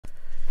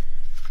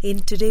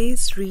In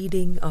today's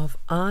reading of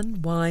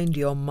Unwind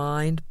Your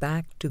Mind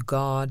Back to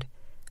God,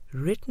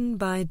 written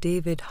by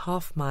David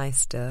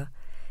Hoffmeister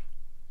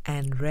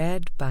and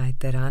read by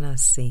Tarana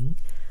Singh,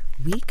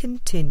 we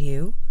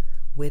continue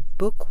with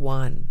Book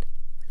 1,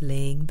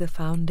 Laying the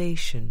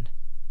Foundation.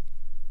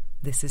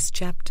 This is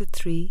Chapter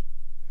 3,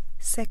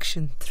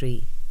 Section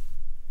 3.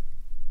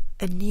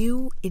 A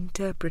New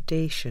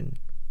Interpretation,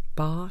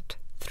 Part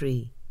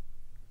 3.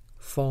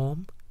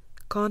 Form,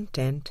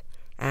 Content,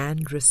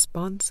 and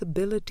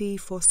Responsibility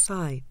for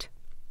Sight.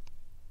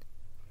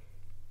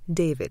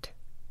 David.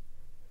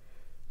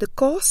 The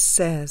Course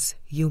says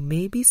you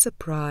may be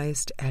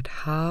surprised at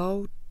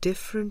how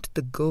different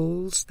the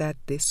goals that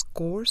this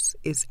Course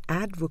is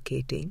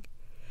advocating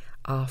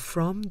are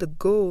from the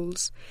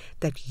goals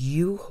that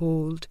you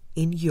hold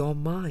in your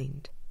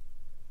mind.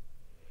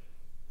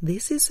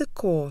 This is a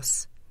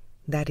Course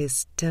that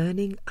is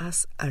turning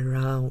us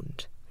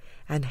around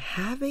and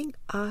having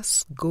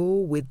us go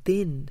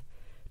within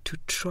to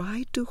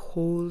try to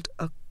hold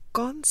a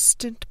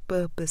constant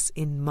purpose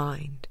in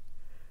mind,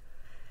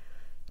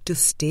 to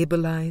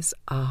stabilize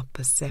our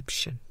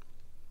perception.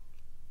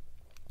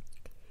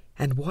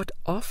 And what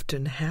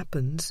often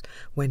happens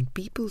when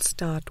people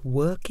start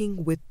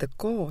working with the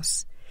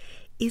Course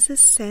is a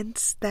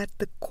sense that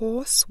the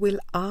Course will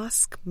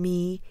ask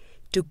me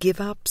to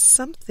give up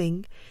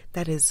something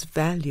that is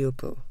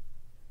valuable,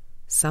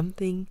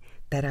 something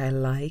that I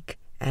like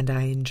and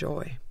I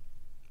enjoy.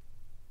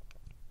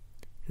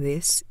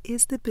 This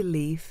is the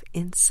belief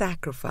in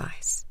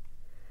sacrifice.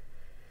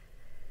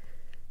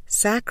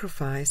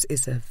 Sacrifice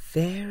is a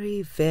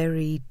very,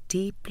 very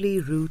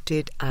deeply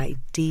rooted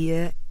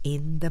idea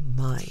in the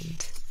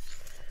mind.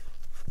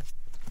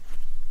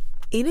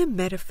 In a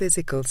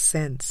metaphysical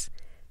sense,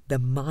 the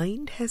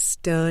mind has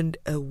turned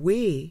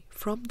away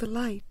from the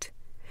light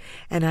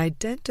and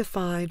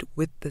identified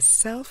with the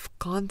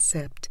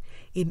self-concept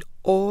in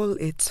all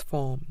its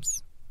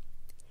forms.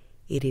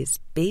 It is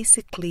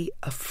basically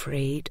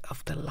afraid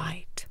of the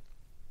light.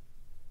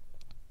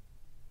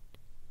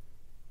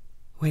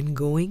 When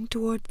going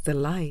toward the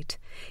light,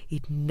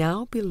 it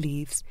now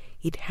believes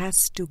it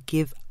has to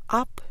give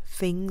up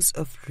things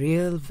of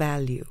real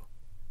value,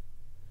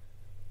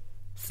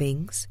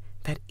 things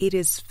that it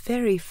is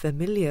very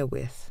familiar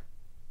with,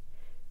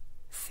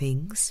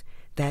 things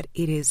that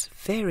it is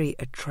very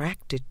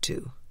attracted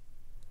to,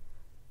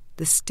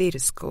 the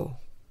status quo.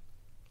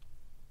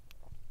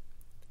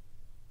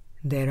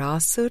 There are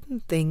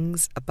certain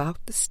things about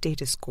the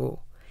status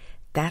quo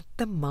that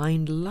the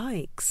mind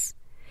likes,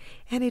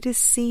 and it is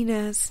seen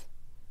as,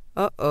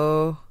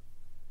 I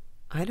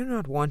do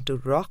not want to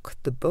rock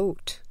the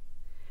boat.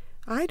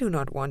 I do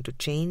not want to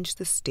change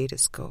the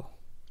status quo.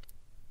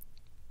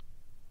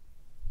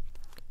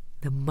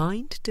 The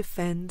mind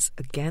defends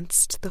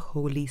against the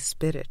Holy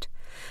Spirit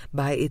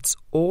by its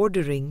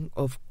ordering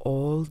of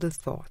all the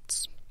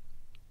thoughts.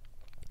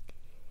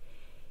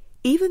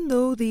 Even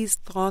though these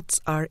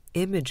thoughts are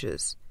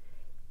images,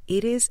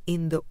 it is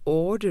in the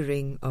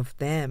ordering of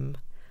them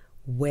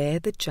where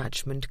the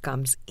judgment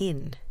comes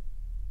in.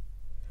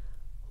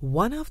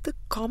 One of the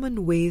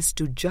common ways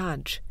to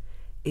judge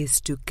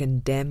is to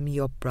condemn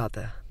your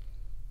brother.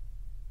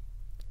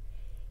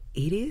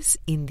 It is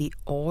in the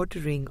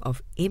ordering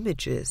of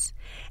images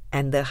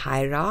and the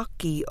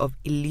hierarchy of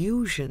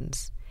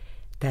illusions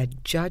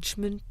that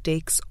judgment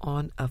takes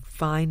on a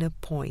finer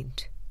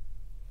point,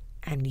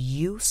 and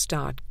you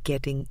start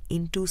getting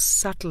into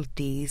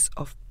subtleties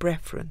of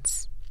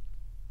preference.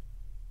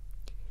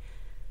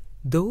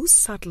 Those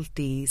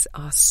subtleties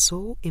are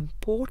so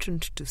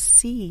important to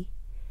see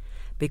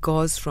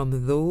because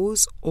from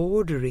those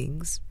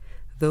orderings,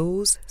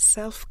 those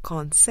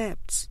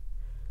self-concepts,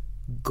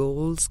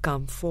 goals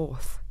come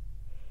forth,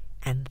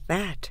 and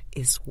that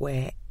is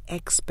where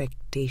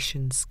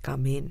expectations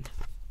come in.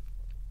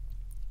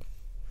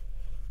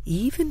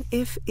 Even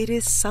if it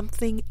is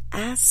something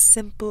as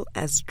simple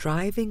as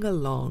driving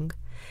along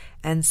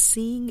and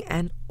seeing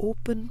an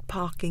open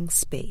parking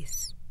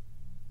space.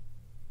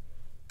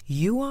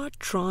 You are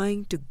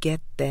trying to get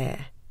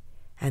there,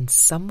 and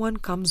someone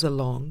comes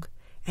along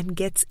and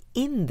gets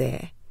in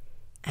there,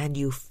 and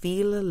you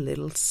feel a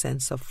little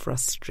sense of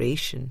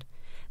frustration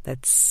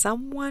that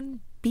someone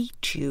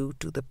beat you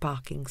to the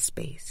parking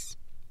space.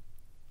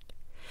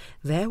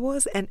 There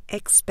was an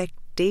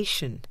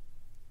expectation.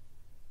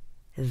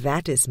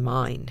 That is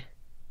mine.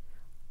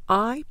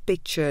 I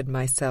pictured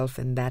myself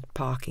in that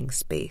parking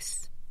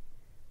space.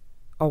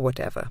 Or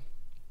whatever.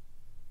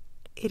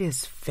 It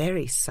is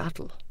very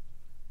subtle.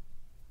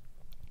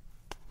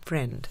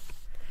 Friend,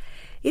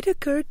 it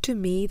occurred to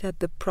me that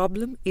the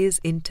problem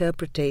is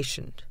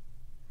interpretation.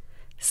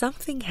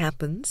 Something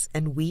happens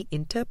and we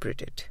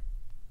interpret it.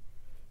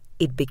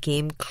 It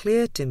became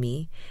clear to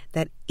me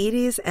that it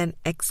is an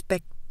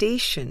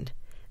expectation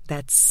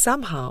that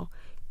somehow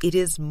it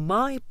is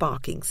my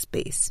parking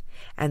space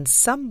and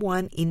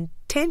someone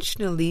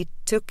intentionally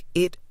took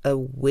it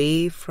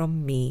away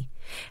from me,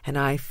 and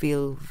I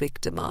feel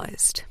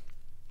victimized.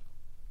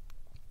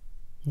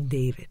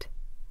 David.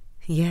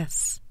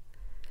 Yes.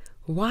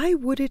 Why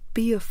would it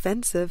be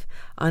offensive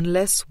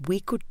unless we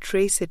could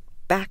trace it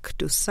back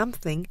to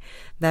something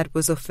that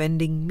was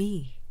offending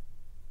me?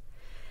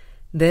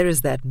 There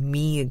is that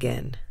me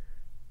again.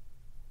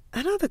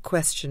 Another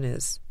question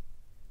is,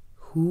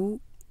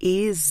 who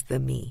is the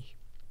me?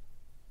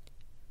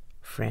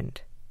 Friend,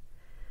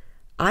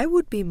 I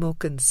would be more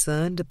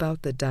concerned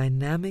about the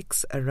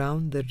dynamics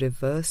around the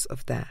reverse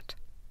of that.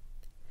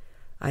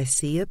 I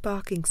see a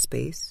parking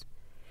space,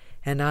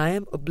 and I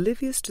am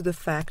oblivious to the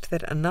fact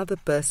that another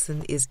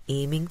person is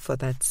aiming for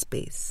that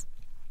space.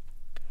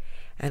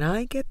 And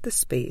I get the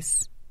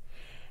space,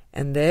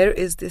 and there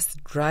is this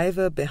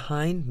driver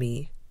behind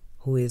me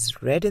who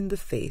is red in the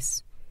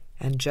face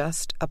and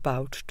just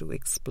about to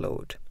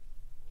explode.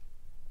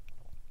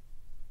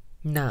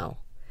 Now,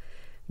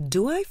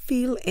 do I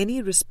feel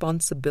any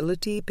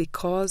responsibility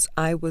because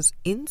I was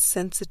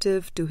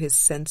insensitive to his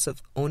sense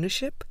of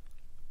ownership?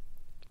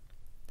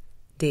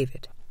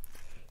 David: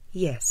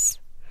 yes.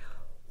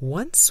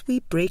 Once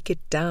we break it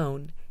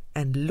down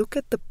and look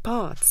at the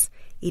parts,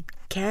 it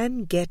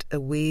can get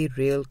away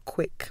real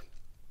quick.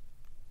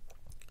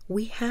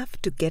 We have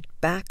to get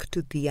back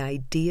to the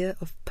idea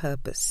of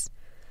purpose.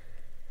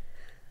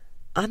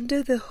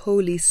 Under the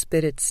Holy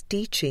Spirit's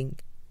teaching,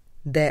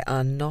 there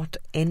are not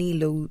any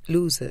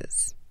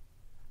losers.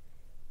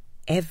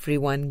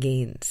 Everyone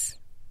gains.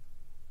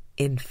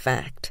 In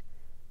fact,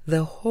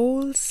 the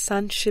whole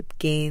sonship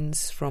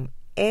gains from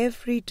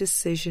every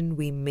decision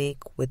we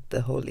make with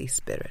the Holy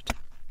Spirit.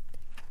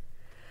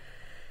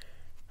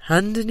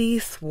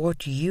 Underneath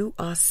what you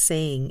are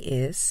saying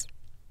is,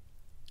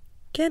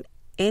 can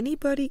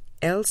anybody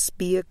else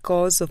be a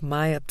cause of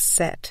my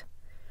upset?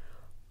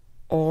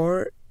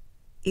 Or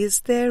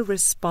is there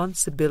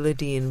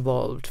responsibility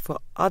involved for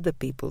other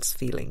people's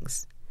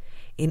feelings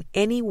in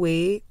any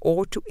way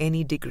or to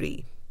any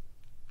degree?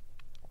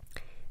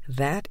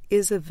 That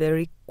is a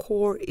very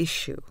core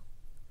issue.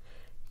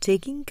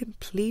 Taking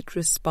complete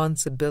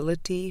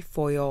responsibility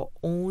for your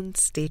own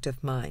state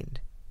of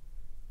mind.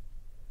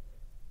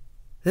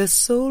 The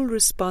sole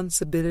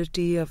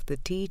responsibility of the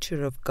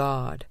teacher of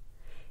God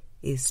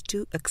is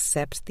to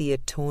accept the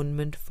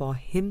atonement for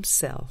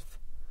himself,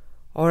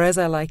 or as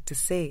I like to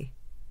say,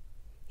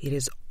 it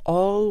is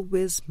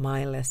always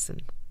my lesson.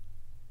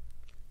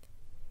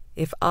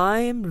 If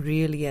I am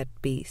really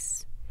at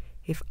peace,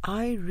 if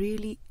I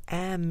really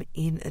am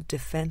in a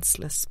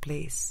defenseless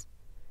place,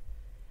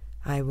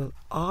 I will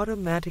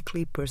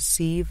automatically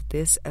perceive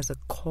this as a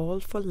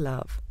call for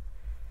love,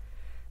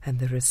 and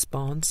the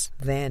response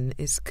then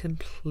is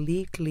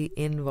completely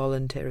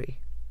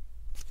involuntary,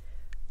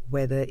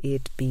 whether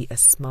it be a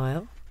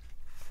smile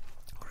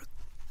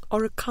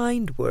or a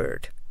kind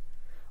word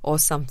or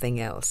something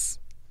else.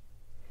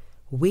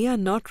 We are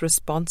not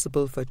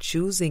responsible for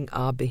choosing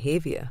our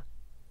behavior.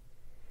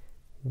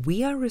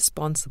 We are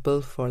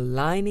responsible for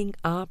lining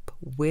up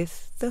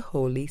with the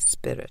Holy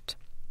Spirit.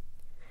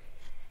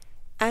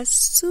 As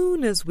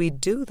soon as we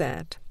do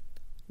that,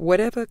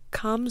 whatever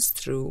comes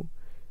through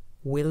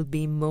will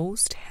be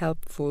most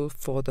helpful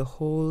for the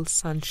whole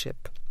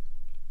sonship.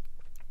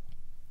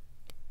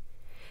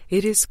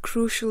 It is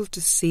crucial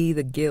to see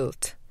the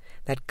guilt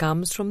that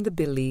comes from the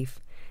belief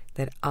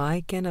that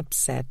I can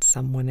upset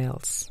someone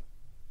else,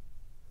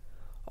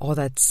 or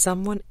that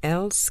someone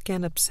else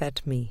can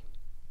upset me.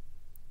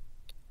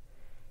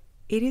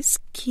 It is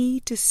key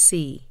to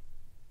see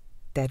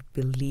that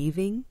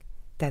believing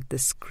that the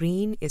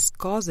screen is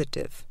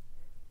causative,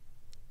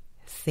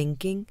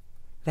 thinking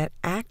that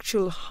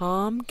actual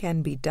harm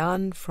can be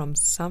done from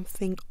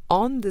something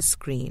on the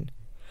screen,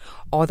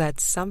 or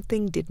that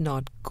something did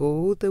not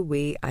go the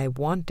way I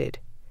wanted,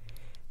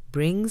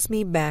 brings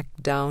me back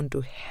down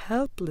to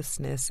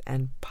helplessness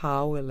and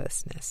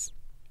powerlessness.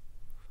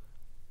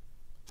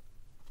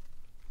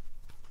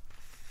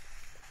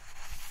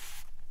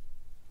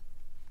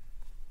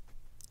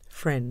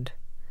 Friend,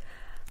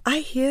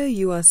 I hear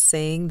you are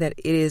saying that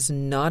it is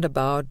not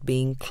about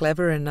being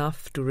clever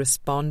enough to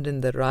respond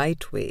in the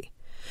right way,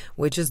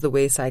 which is the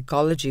way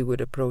psychology would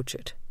approach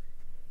it.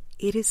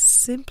 It is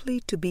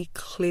simply to be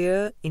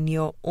clear in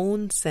your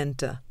own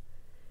center,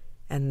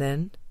 and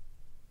then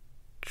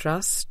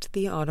trust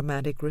the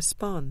automatic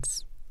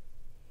response.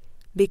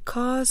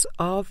 Because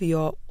of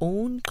your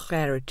own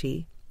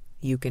clarity,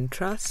 you can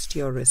trust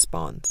your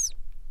response.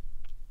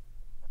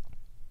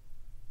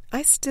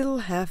 I still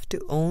have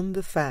to own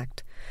the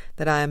fact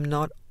that I am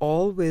not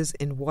always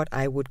in what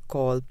I would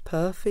call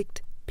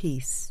perfect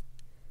peace.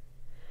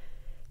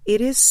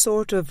 It is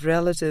sort of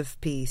relative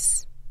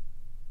peace,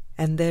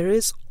 and there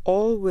is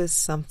always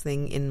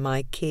something in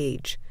my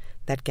cage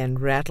that can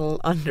rattle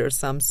under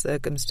some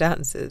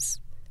circumstances.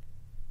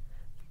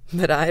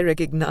 But I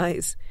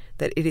recognize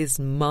that it is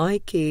my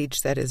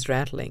cage that is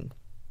rattling,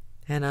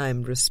 and I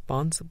am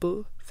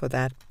responsible for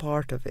that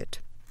part of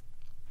it.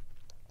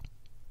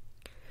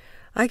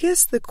 I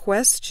guess the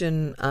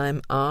question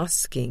I'm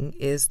asking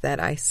is that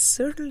I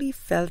certainly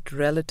felt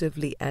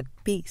relatively at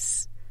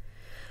peace,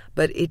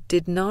 but it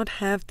did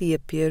not have the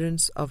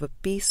appearance of a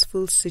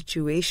peaceful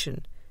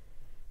situation,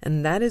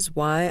 and that is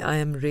why I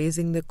am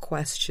raising the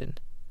question,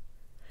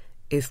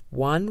 if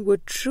one were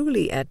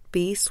truly at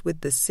peace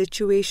with the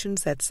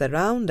situations that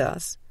surround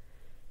us,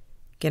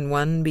 can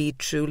one be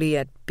truly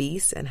at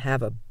peace and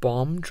have a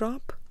bomb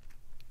drop?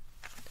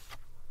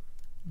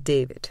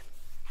 David.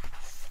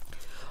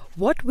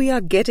 What we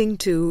are getting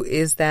to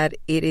is that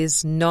it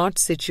is not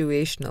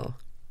situational.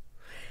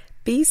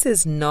 Peace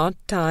is not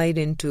tied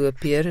into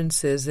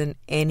appearances in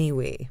any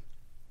way.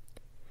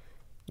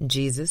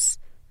 Jesus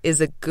is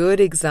a good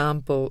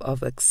example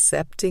of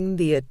accepting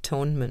the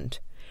atonement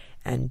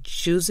and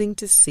choosing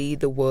to see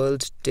the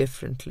world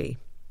differently.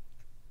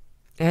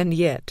 And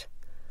yet,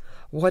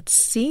 what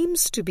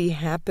seems to be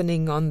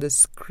happening on the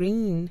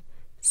screen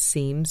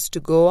seems to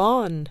go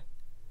on,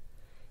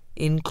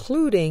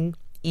 including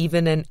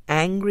even an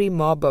angry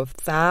mob of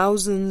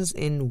thousands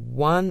in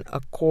one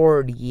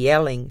accord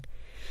yelling,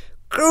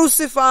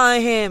 "Crucify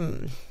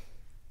him!"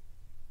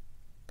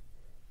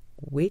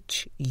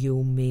 which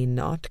you may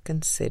not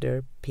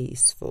consider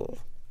peaceful.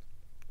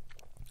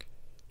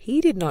 He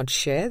did not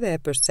share their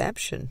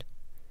perception.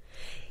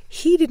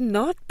 He did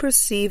not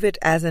perceive it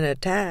as an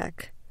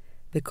attack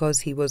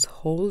because he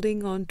was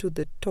holding on to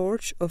the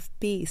torch of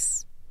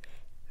peace,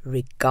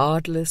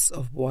 regardless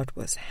of what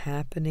was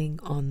happening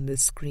on the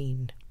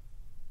screen.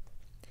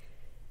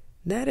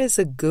 That is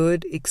a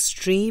good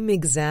extreme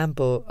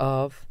example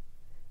of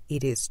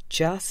it is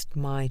just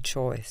my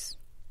choice.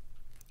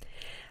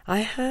 I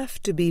have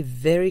to be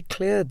very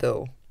clear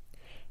though,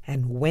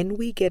 and when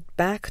we get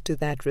back to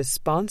that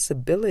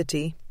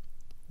responsibility,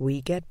 we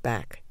get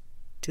back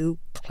to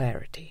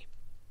clarity.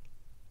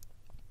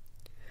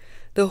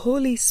 The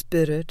Holy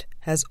Spirit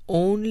has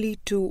only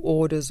two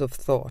orders of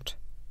thought.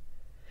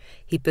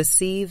 He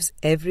perceives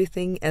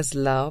everything as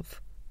love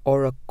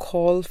or a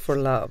call for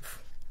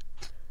love.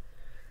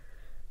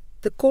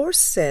 The Course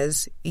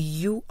says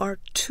you are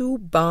too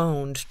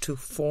bound to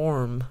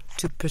form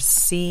to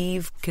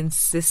perceive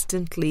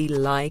consistently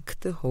like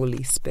the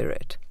Holy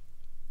Spirit.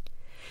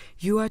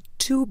 You are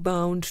too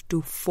bound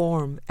to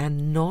form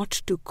and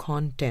not to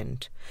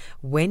content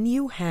when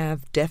you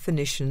have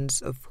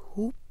definitions of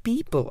who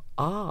people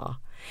are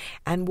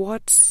and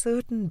what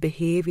certain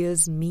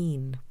behaviors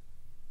mean.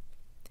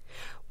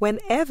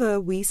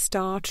 Whenever we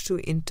start to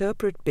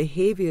interpret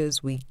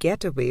behaviors we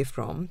get away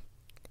from,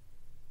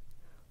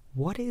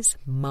 what is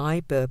my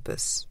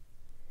purpose?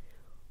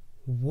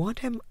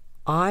 What am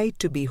I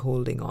to be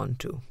holding on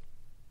to?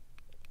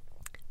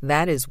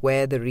 That is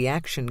where the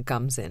reaction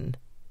comes in.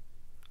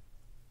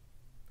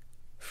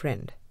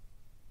 Friend,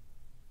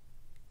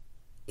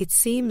 it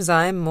seems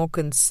I am more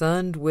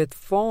concerned with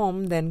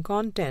form than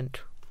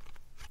content.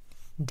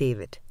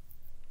 David.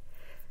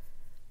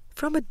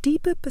 From a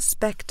deeper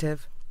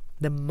perspective,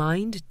 the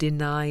mind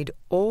denied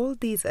all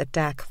these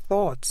attack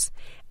thoughts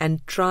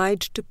and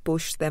tried to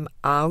push them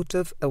out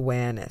of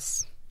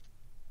awareness.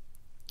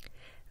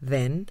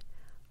 Then,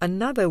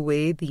 another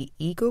way the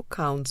ego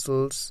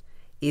counsels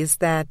is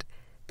that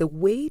the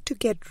way to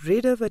get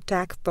rid of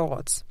attack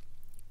thoughts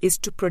is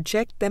to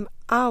project them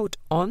out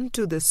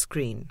onto the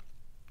screen.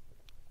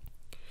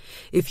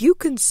 If you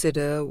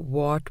consider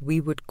what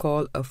we would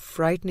call a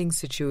frightening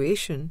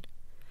situation,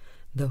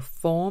 the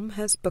form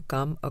has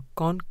become a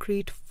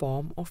concrete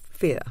form of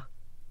fear.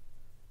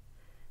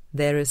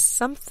 There is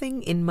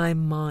something in my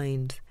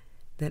mind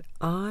that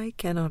I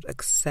cannot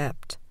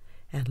accept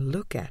and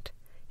look at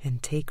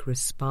and take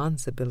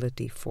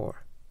responsibility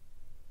for.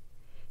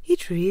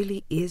 It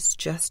really is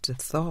just a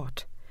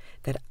thought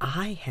that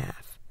I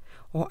have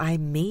or I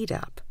made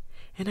up,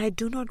 and I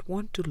do not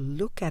want to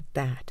look at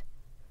that,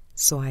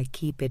 so I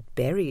keep it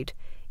buried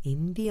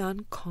in the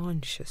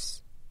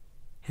unconscious,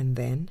 and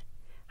then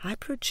I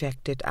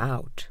project it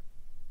out,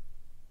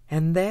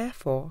 and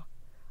therefore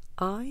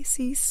I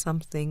see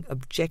something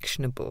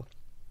objectionable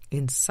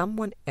in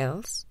someone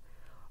else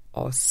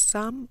or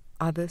some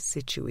other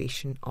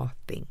situation or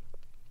thing.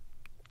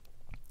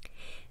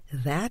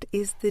 That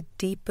is the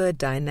deeper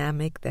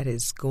dynamic that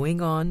is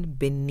going on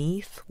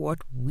beneath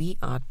what we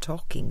are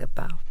talking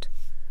about.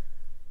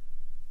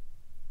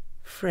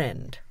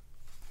 Friend,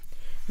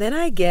 then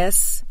I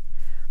guess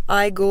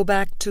I go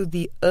back to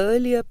the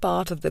earlier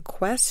part of the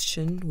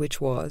question,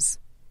 which was,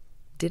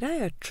 did I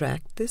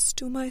attract this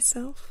to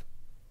myself?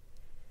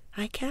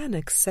 I can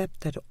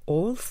accept that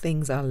all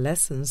things are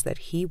lessons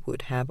that He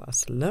would have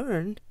us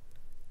learn,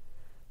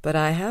 but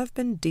I have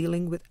been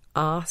dealing with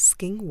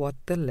asking what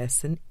the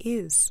lesson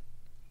is.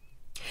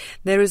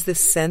 There is this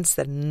sense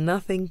that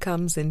nothing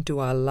comes into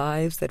our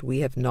lives that we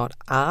have not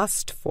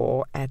asked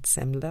for at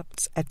some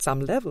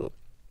level.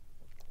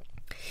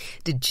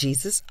 Did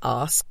Jesus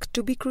ask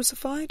to be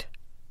crucified?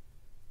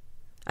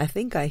 I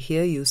think I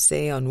hear you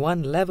say on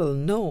one level,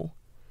 no,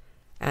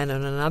 and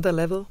on another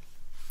level,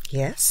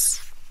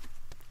 yes.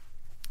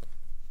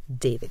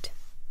 David.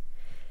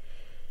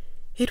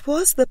 It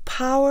was the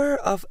power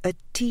of a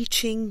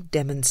teaching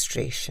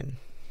demonstration.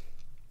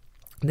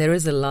 There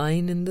is a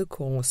line in the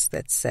Course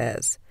that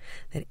says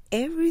that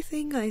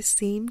everything I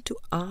seem to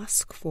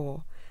ask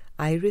for,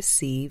 I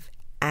receive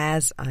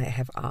as I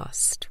have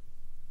asked.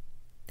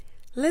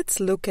 Let's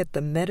look at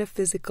the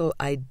metaphysical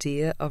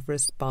idea of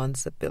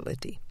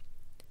responsibility.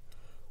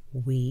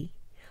 We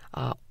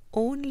are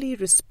only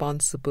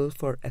responsible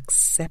for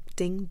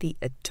accepting the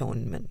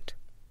atonement.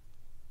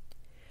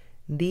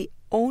 The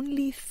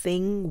only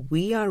thing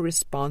we are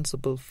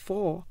responsible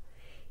for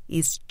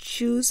is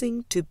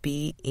choosing to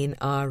be in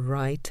our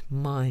right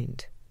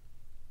mind,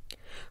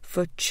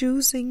 for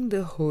choosing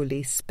the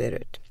Holy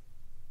Spirit.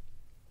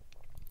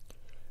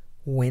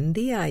 When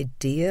the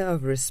idea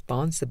of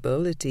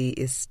responsibility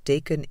is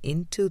taken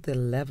into the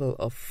level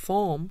of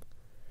form,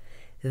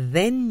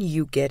 then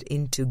you get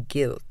into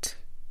guilt.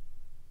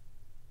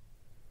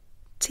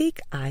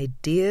 Take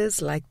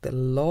ideas like the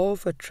law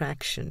of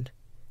attraction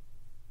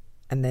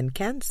and then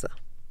cancer.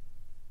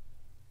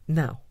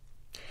 Now,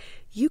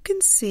 you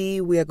can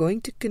see we are going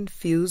to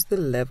confuse the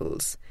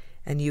levels,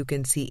 and you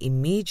can see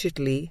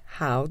immediately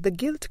how the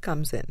guilt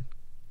comes in.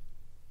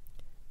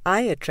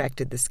 I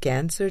attracted this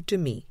cancer to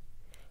me.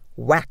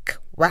 Whack,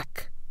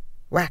 whack,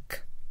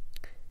 whack.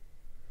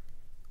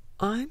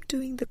 I'm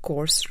doing the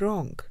course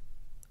wrong.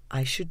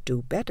 I should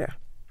do better.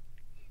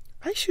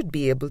 I should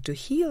be able to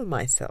heal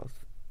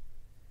myself.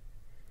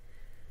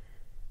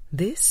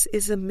 This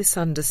is a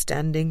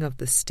misunderstanding of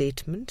the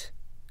statement,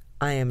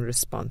 I am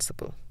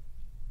responsible.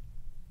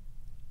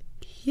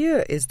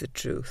 Here is the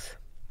truth.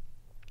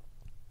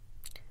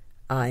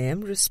 I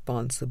am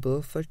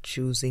responsible for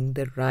choosing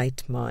the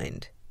right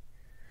mind.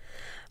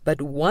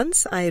 But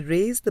once I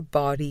raise the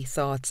body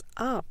thoughts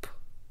up,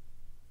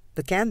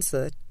 the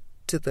cancer,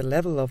 to the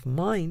level of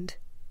mind,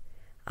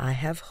 I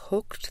have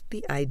hooked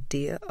the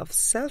idea of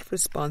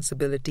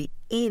self-responsibility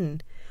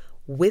in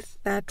with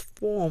that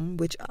form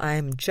which I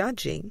am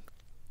judging,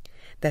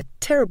 that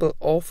terrible,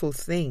 awful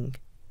thing,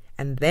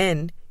 and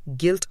then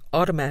guilt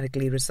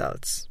automatically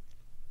results.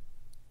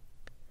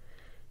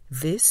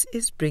 This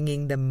is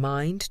bringing the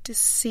mind to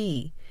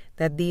see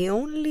that the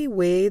only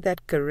way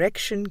that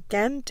correction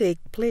can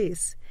take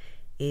place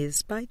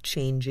is by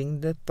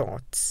changing the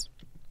thoughts.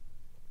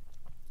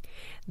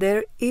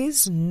 There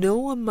is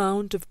no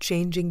amount of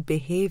changing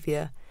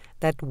behavior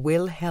that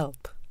will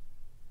help,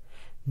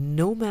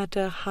 no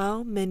matter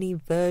how many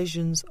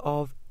versions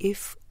of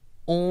if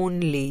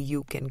only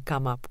you can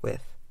come up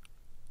with.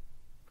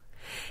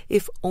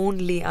 If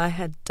only I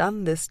had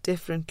done this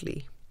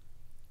differently.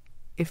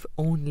 If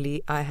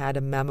only I had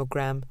a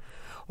mammogram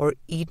or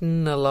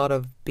eaten a lot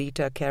of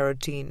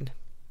beta-carotene.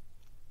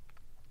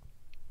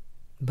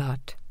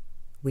 But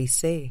we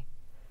say,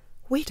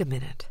 wait a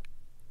minute.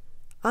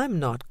 I'm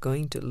not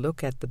going to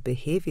look at the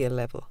behavior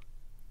level.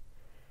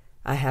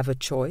 I have a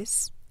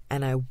choice,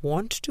 and I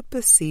want to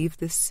perceive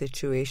this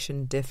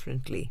situation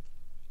differently.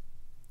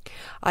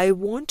 I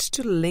want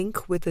to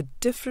link with a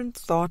different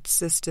thought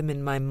system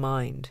in my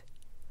mind,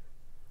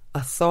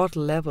 a thought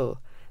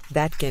level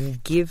that can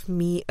give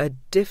me a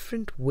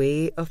different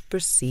way of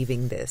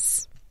perceiving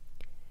this.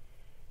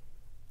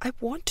 I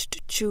want to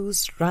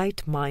choose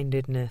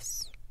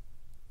right-mindedness.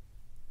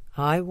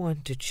 I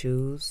want to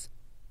choose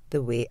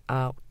the way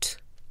out.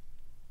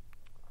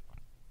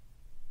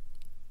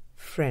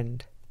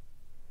 Friend,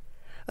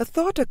 a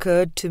thought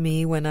occurred to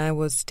me when I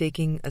was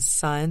taking a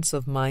Science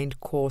of Mind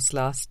course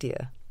last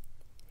year.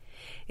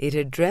 It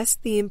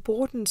addressed the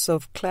importance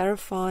of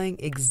clarifying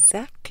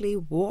exactly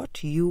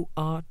what you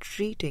are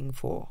treating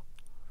for.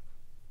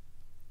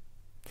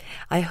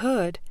 I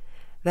heard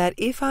that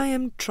if I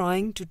am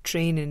trying to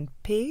train in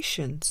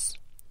patience,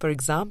 for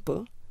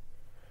example,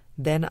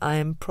 then I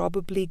am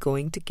probably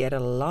going to get a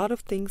lot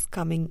of things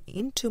coming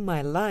into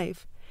my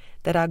life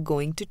that are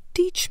going to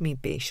teach me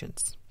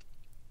patience.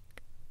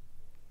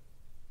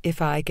 If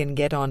I can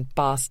get on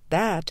past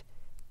that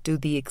to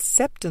the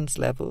acceptance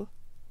level,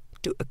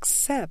 to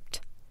accept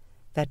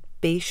that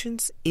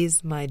patience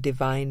is my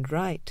divine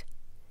right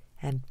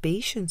and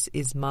patience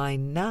is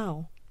mine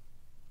now,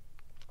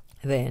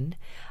 then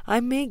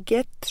I may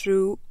get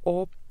through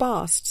or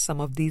past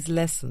some of these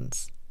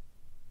lessons.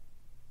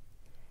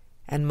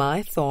 And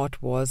my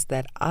thought was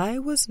that I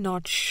was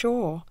not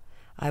sure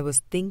I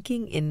was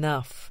thinking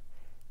enough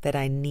that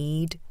I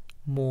need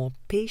more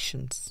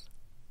patience.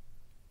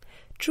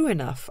 True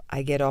enough,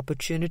 I get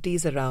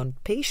opportunities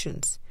around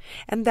patience,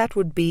 and that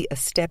would be a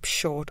step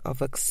short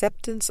of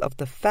acceptance of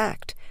the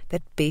fact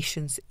that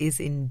patience is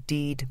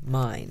indeed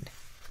mine.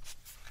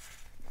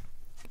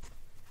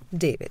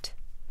 David,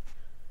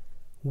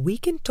 we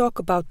can talk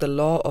about the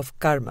law of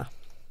karma.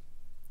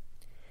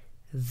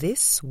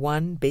 This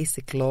one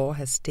basic law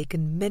has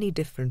taken many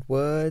different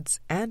words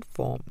and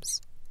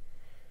forms.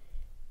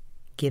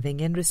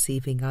 Giving and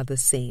receiving are the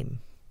same,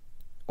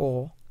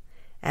 or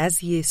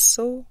as ye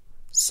sow,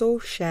 so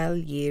shall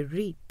ye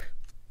reap.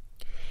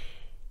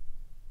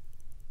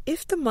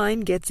 If the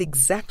mind gets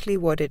exactly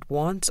what it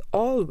wants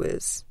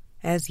always,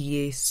 as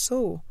ye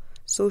sow,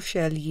 so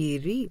shall ye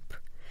reap,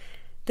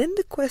 then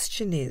the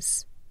question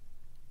is,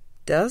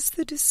 does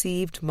the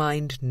deceived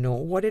mind know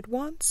what it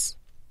wants?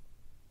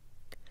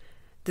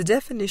 The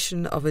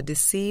definition of a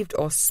deceived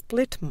or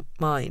split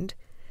mind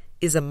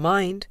is a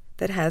mind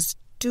that has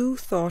two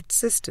thought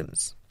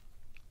systems.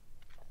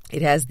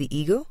 It has the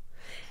ego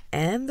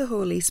and the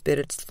Holy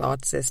Spirit's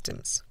thought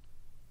systems.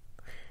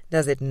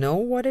 Does it know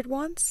what it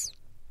wants?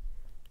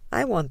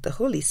 I want the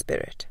Holy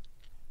Spirit.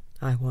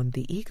 I want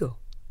the ego.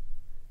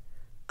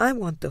 I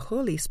want the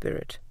Holy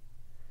Spirit.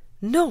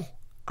 No,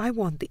 I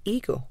want the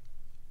ego.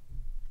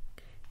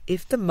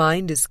 If the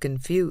mind is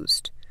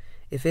confused,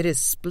 if it is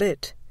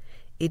split,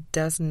 it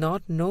does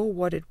not know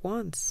what it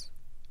wants.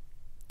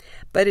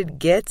 But it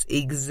gets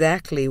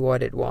exactly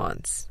what it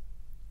wants.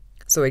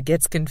 So it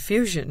gets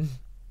confusion.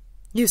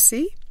 You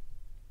see?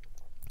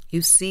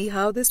 You see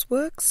how this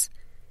works?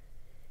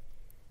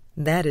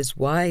 That is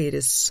why it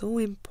is so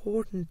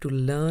important to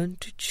learn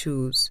to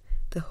choose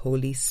the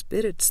Holy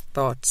Spirit's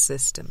thought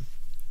system.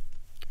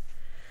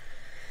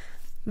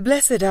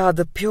 Blessed are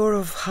the pure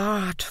of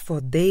heart,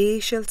 for they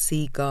shall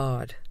see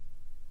God.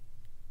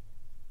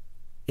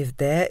 If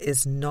there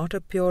is not a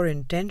pure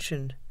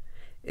intention,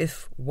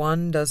 if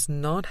one does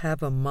not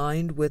have a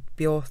mind with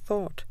pure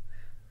thought,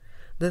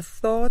 the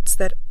thoughts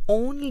that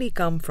only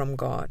come from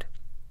God,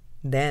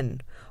 then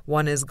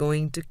one is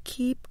going to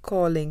keep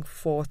calling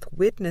forth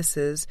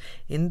witnesses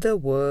in the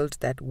world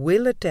that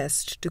will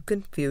attest to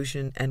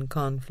confusion and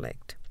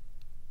conflict.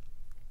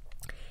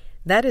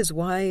 That is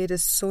why it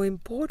is so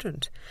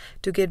important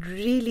to get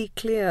really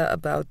clear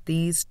about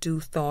these two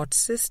thought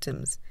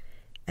systems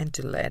and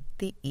to let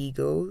the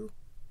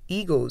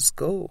egos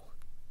go.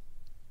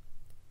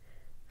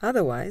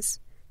 Otherwise,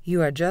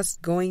 you are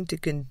just going to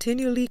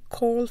continually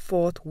call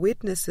forth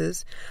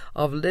witnesses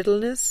of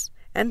littleness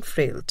and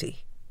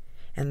frailty,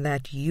 and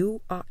that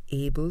you are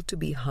able to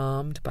be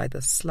harmed by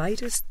the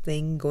slightest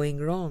thing going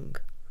wrong.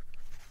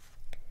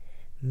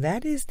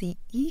 That is the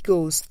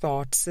ego's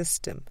thought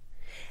system,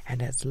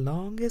 and as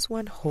long as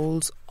one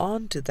holds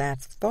on to that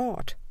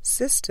thought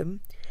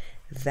system,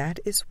 that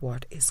is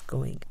what is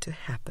going to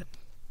happen.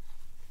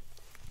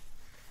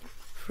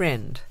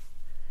 Friend,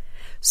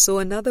 so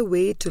another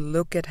way to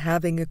look at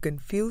having a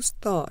confused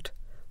thought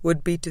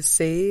would be to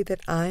say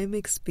that I am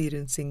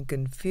experiencing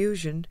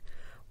confusion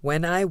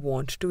when I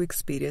want to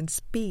experience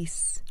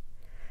peace.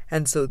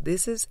 And so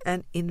this is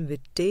an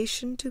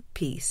invitation to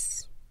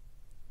peace.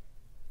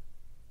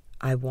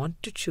 I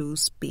want to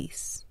choose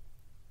peace.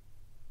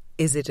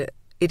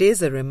 It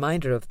is a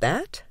reminder of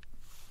that?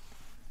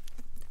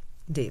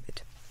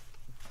 David.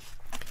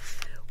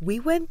 We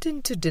went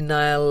into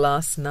denial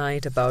last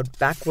night about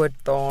backward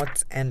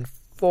thoughts and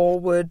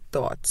forward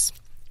thoughts.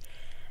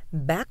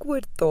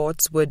 Backward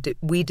thoughts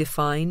we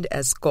defined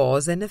as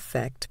cause and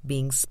effect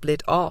being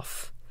split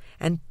off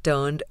and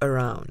turned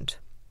around.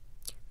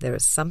 There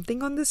is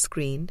something on the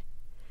screen.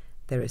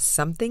 There is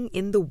something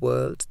in the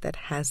world that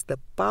has the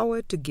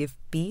power to give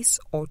peace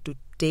or to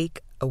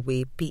take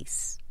away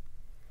peace.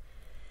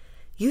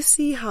 You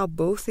see how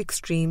both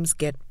extremes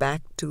get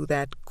back to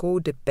that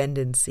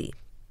codependency.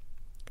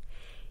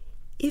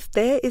 If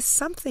there is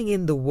something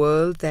in the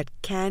world that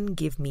can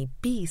give me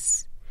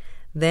peace,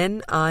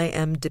 then I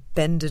am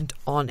dependent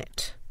on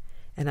it,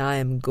 and I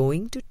am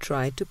going to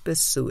try to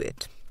pursue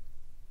it.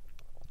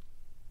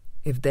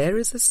 If there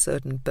is a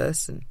certain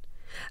person,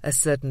 a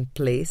certain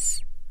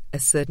place, a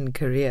certain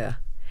career,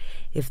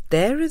 if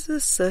there is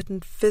a certain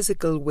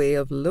physical way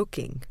of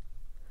looking,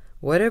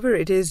 whatever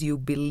it is you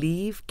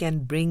believe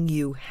can bring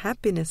you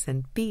happiness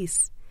and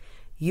peace,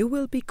 you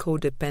will be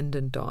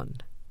codependent on.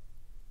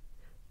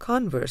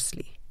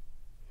 Conversely,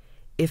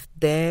 if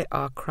there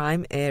are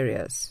crime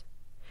areas,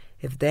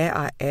 if there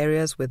are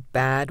areas with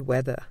bad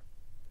weather,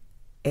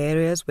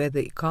 areas where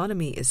the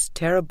economy is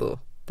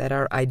terrible that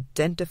are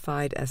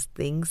identified as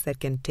things that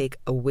can take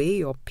away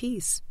your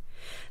peace,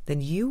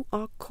 then you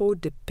are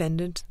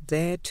codependent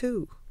there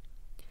too.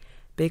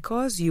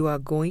 Because you are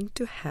going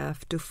to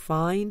have to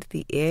find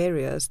the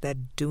areas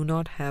that do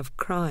not have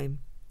crime,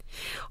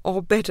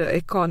 or better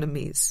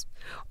economies,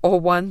 or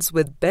ones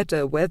with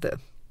better weather.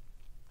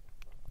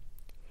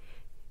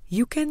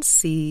 You can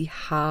see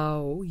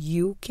how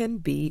you can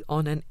be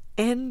on an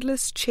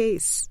endless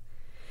chase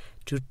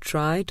to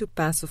try to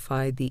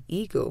pacify the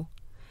ego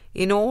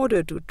in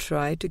order to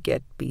try to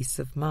get peace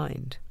of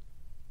mind.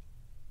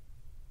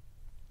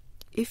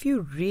 If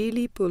you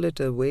really pull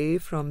it away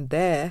from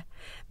there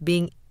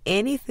being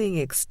anything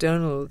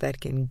external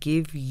that can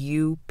give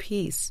you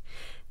peace,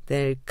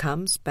 then it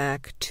comes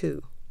back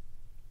to,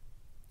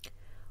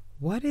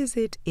 what is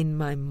it in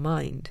my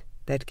mind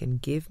that can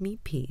give me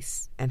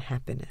peace and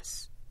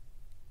happiness?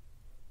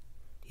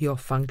 Your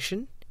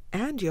function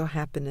and your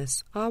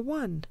happiness are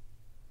one.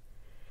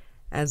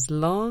 As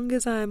long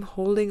as I am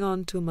holding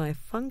on to my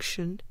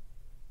function,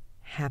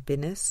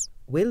 happiness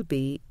will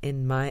be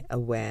in my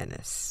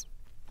awareness.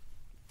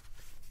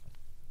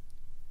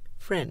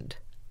 Friend,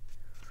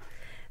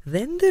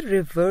 then the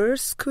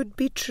reverse could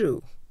be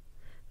true.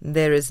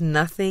 There is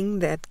nothing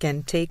that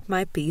can take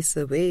my peace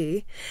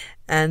away,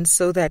 and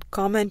so that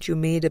comment you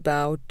made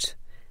about,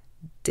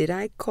 did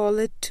I call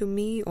it to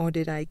me or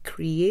did I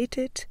create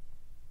it?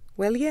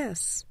 Well,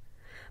 yes,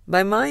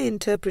 by my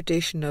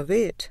interpretation of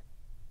it,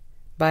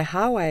 by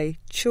how I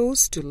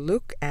chose to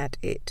look at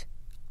it,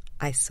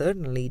 I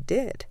certainly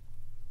did.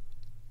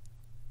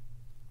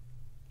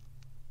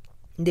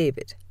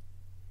 David,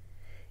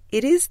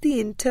 it is the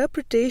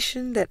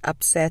interpretation that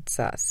upsets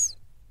us.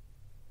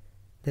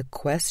 The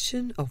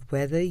question of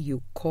whether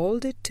you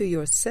called it to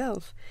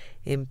yourself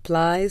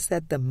implies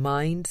that the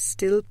mind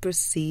still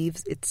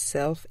perceives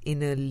itself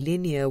in a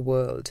linear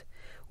world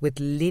with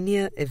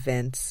linear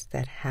events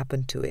that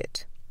happen to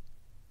it.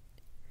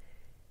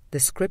 The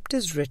script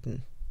is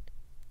written.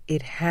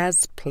 It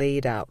has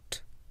played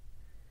out.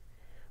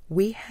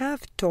 We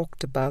have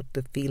talked about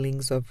the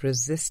feelings of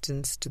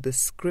resistance to the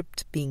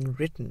script being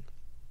written,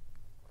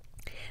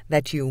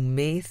 that you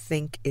may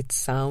think it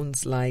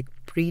sounds like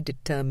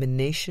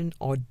predetermination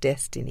or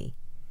destiny.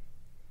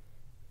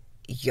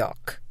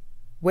 Yuck!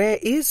 Where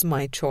is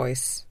my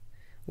choice?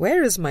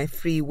 Where is my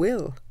free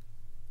will?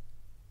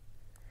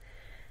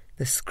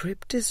 The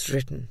script is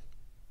written,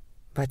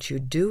 but you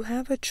do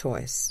have a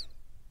choice.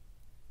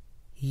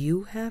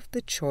 You have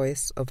the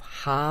choice of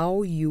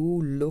how you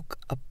look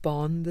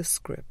upon the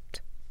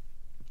script.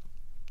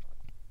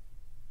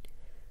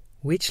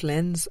 Which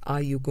lens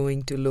are you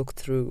going to look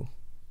through?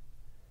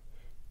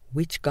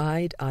 Which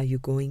guide are you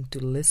going to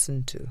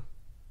listen to?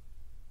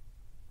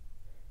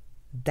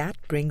 That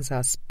brings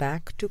us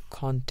back to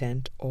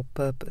content or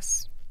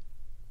purpose.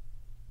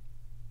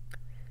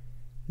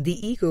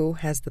 The ego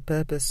has the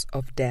purpose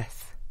of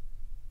death.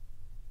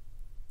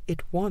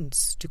 It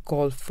wants to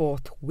call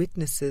forth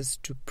witnesses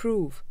to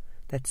prove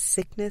that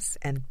sickness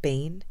and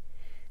pain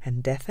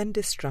and death and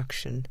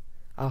destruction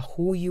are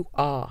who you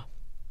are,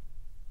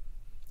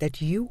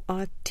 that you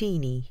are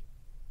teeny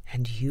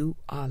and you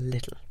are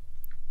little.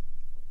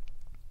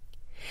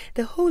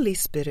 The Holy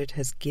Spirit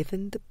has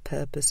given the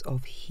purpose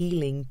of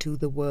healing to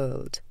the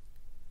world.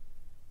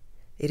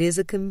 It is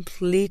a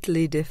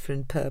completely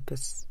different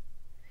purpose,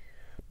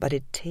 but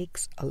it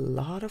takes a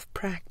lot of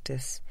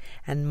practice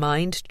and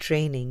mind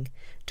training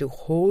to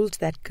hold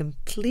that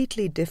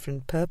completely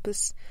different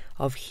purpose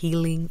of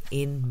healing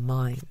in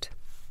mind.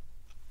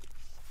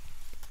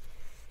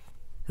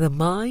 The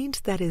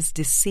mind that is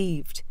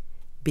deceived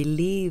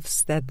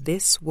believes that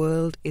this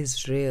world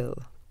is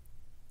real.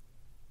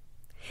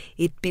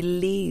 It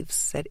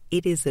believes that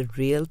it is a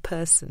real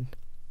person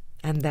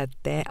and that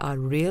there are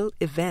real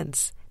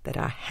events that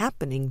are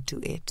happening to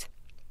it.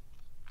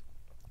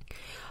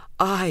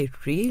 I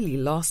really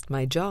lost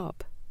my job.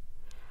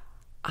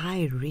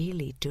 I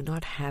really do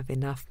not have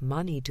enough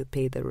money to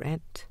pay the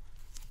rent.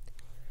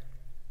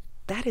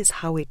 That is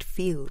how it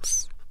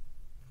feels.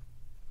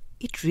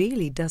 It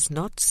really does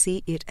not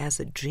see it as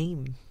a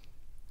dream.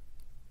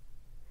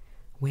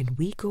 When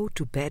we go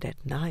to bed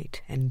at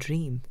night and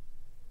dream,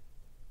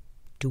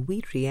 do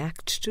we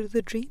react to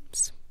the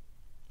dreams?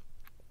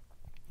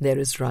 There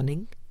is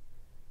running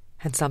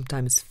and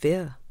sometimes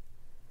fear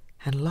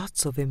and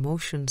lots of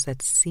emotions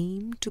that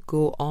seem to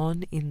go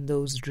on in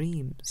those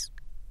dreams.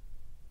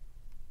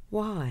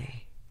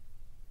 Why?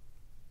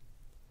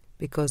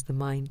 Because the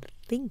mind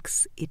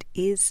thinks it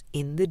is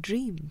in the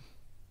dream.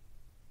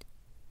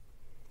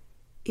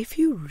 If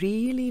you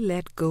really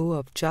let go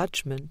of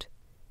judgment,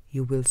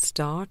 you will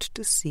start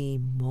to see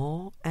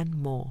more and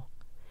more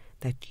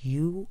that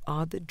you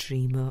are the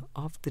dreamer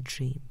of the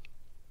dream.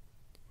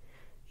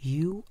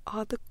 You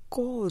are the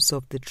cause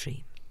of the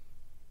dream.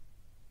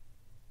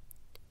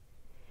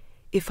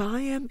 If I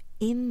am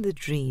in the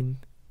dream,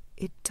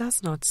 it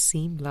does not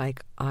seem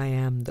like I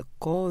am the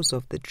cause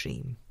of the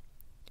dream,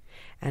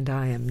 and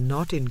I am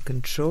not in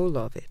control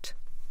of it.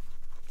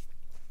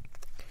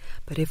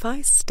 But if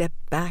I step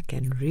back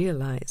and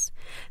realize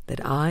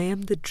that I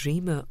am the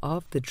dreamer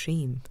of the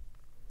dream,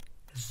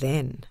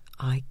 then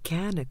I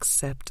can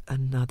accept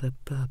another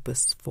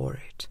purpose for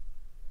it.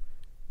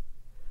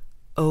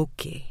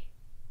 Okay,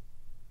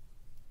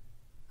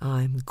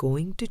 I'm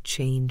going to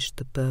change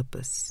the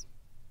purpose.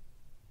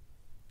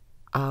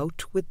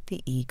 Out with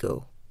the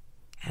ego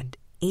and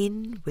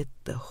in with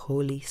the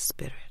Holy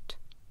Spirit.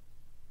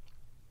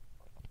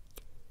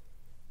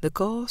 The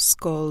Course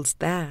calls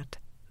that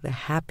the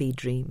happy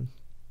dream.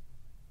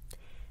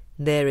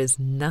 There is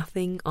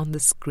nothing on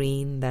the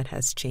screen that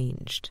has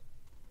changed.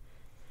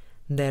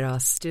 There are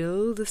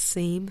still the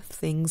same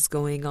things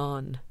going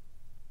on.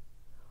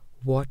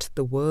 What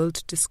the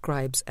world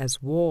describes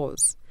as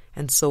wars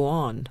and so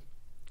on.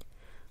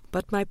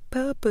 But my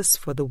purpose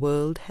for the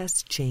world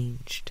has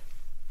changed.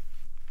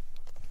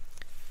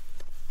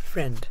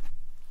 Friend,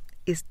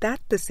 is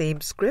that the same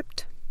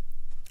script?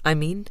 I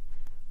mean,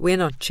 we're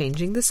not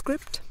changing the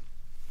script?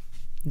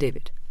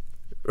 David,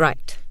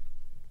 right.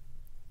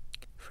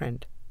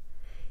 Friend,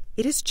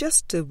 it is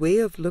just a way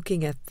of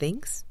looking at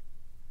things.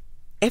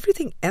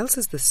 Everything else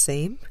is the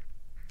same?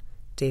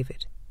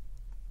 David,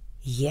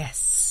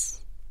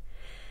 yes.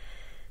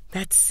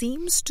 That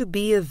seems to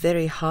be a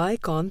very high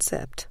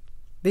concept.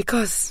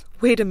 Because,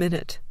 wait a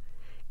minute,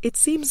 it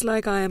seems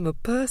like I am a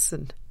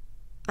person.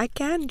 I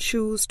can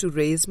choose to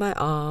raise my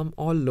arm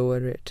or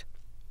lower it.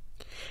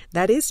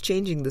 That is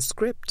changing the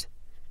script,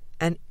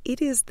 and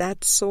it is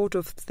that sort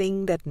of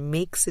thing that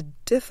makes it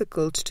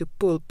difficult to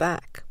pull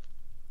back,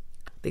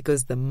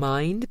 because the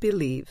mind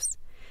believes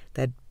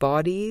that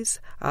bodies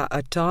are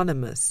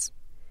autonomous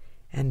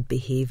and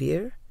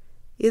behavior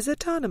is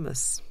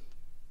autonomous.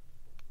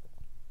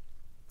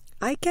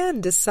 I can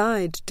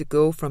decide to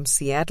go from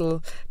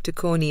Seattle to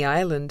Coney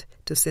Island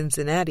to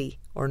Cincinnati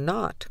or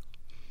not.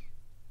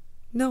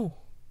 No.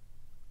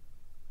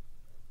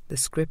 The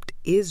script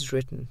is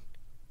written.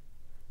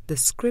 The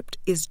script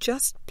is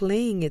just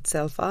playing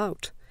itself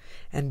out,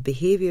 and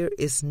behavior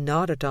is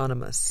not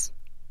autonomous.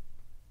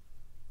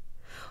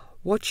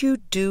 What you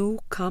do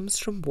comes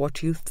from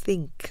what you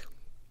think.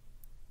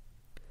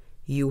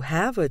 You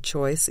have a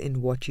choice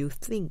in what you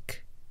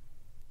think,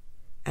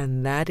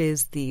 and that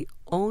is the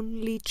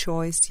only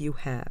choice you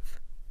have.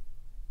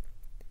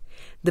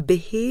 The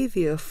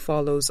behavior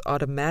follows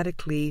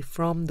automatically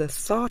from the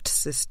thought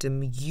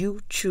system you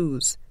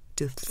choose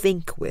to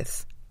think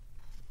with.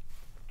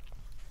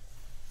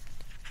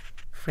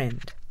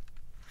 Friend,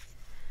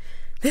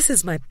 this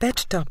is my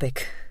pet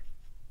topic.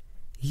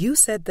 You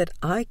said that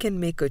I can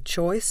make a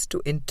choice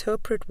to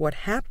interpret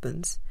what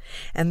happens,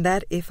 and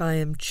that if I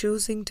am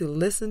choosing to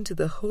listen to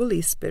the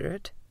Holy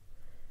Spirit,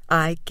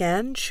 I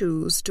can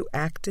choose to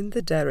act in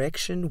the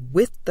direction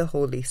with the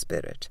Holy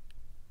Spirit.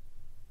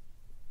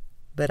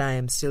 But I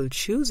am still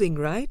choosing,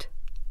 right?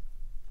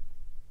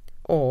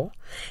 Or,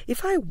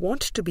 if I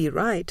want to be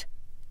right,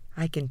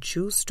 I can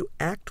choose to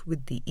act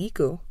with the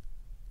ego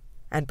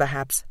and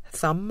perhaps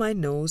thumb my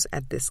nose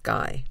at this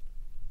guy.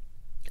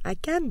 I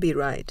can be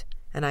right,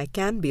 and I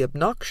can be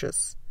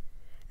obnoxious,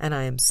 and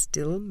I am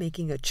still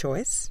making a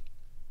choice.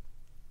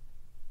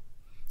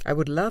 I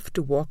would love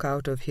to walk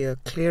out of here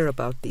clear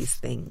about these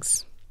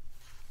things.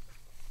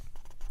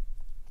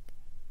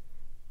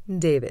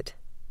 David,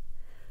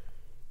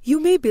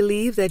 you may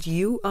believe that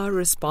you are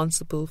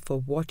responsible for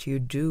what you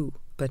do,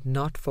 but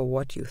not for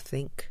what you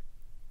think.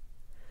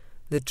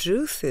 The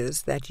truth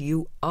is that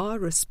you are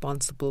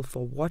responsible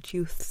for what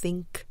you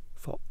think,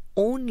 for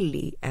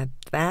only at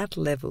that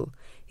level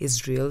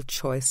is real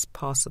choice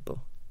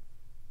possible.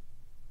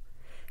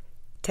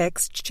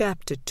 Text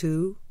chapter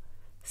 2,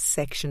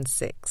 section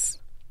 6.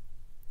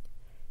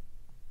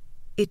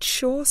 It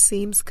sure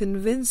seems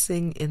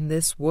convincing in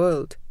this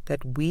world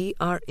that we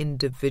are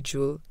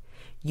individual,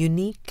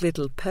 unique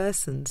little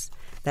persons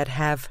that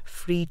have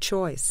free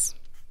choice.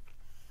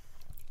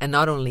 And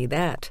not only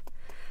that,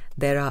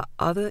 there are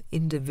other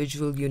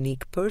individual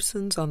unique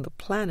persons on the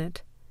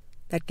planet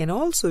that can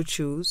also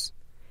choose,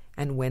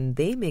 and when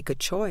they make a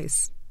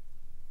choice,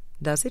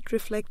 does it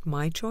reflect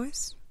my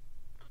choice?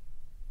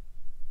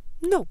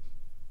 No.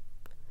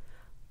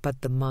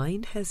 But the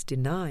mind has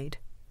denied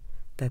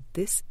that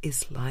this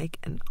is like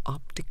an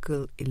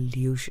optical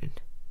illusion,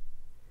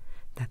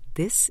 that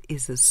this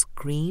is a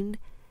screen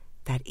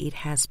that it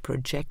has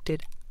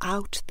projected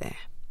out there.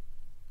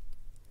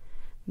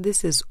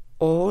 This is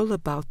all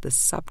about the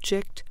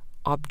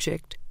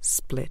subject-object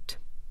split.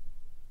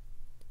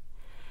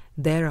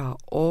 There are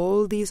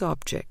all these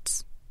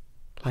objects,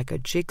 like a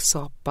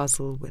jigsaw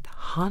puzzle with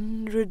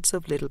hundreds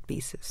of little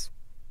pieces.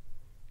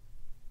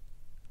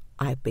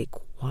 I pick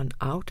one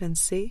out and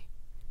say,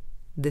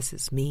 this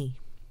is me.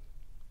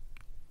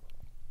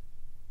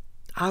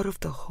 Out of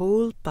the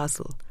whole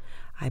puzzle,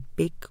 I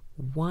pick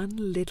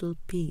one little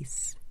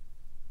piece.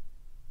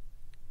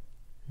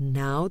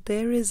 Now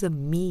there is a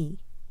me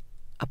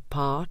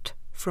apart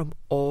from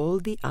all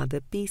the other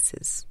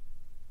pieces.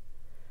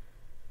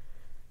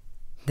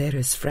 There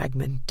is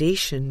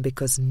fragmentation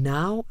because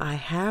now I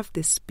have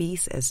this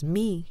piece as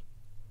me,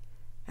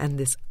 and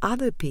this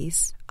other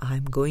piece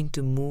I'm going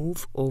to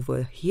move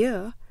over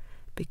here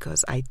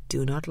because I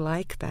do not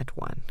like that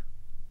one.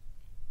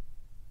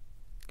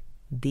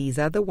 These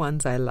are the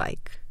ones I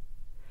like.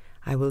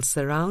 I will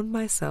surround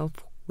myself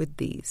with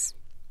these.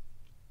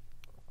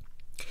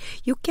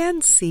 You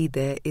can see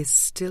there is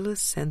still a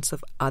sense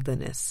of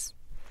otherness.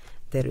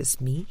 There is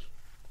me,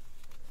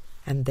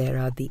 and there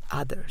are the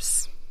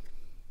others.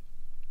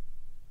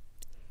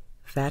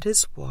 That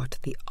is what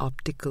the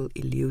optical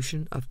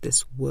illusion of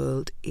this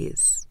world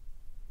is.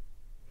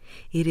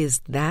 It is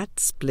that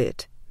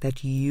split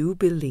that you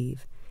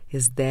believe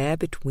is there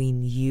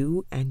between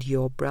you and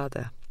your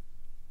brother.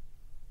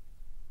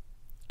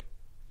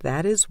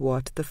 That is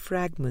what the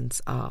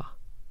fragments are.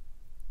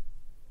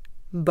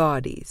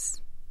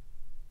 Bodies.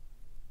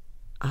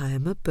 I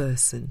am a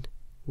person,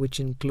 which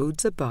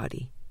includes a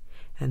body,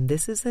 and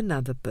this is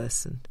another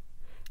person.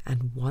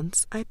 And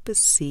once I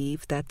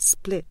perceive that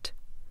split,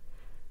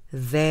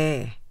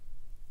 then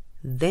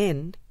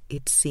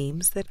it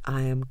seems that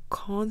I am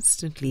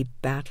constantly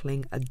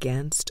battling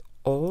against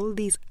all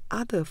these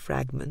other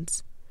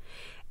fragments,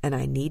 and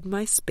I need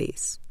my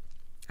space.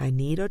 I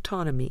need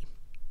autonomy.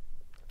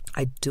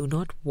 I do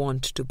not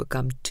want to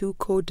become too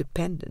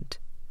codependent.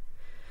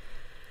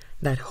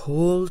 That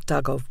whole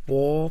tug of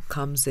war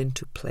comes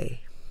into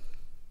play.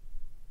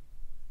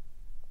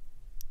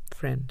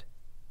 Friend,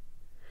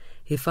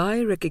 if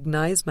I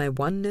recognize my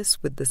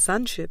oneness with the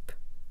sonship,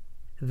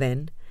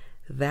 then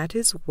that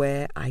is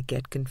where I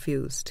get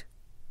confused.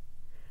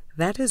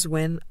 That is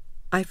when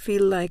I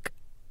feel like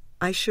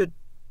I should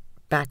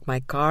back my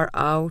car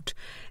out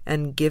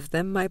and give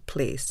them my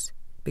place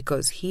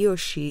because he or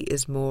she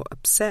is more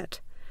upset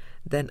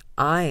than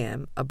I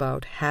am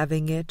about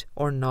having it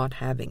or not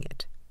having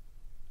it.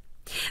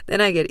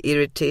 then I get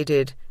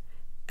irritated,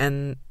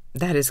 and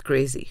that is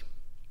crazy.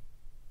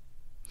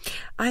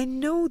 I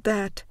know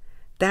that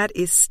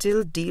is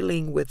still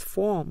dealing with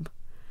form,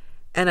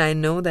 and I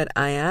know that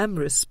I am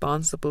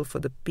responsible for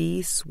the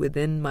peace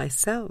within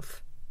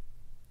myself.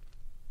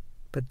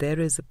 But there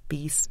is a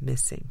piece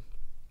missing.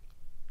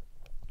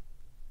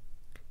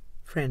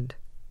 Friend,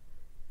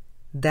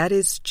 that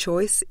is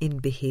choice in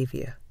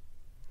behavior.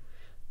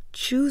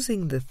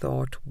 Choosing the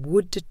thought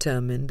would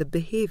determine the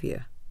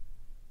behavior.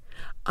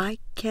 I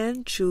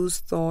can choose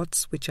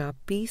thoughts which are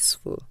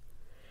peaceful,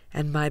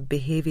 and my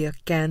behavior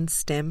can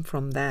stem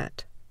from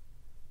that.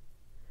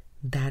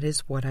 That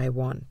is what I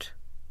want.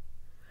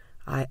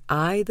 I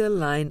either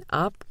line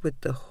up with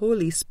the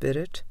Holy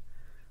Spirit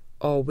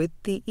or with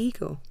the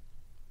ego.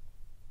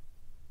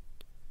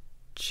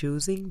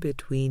 Choosing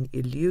between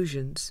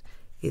illusions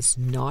is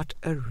not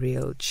a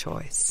real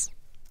choice.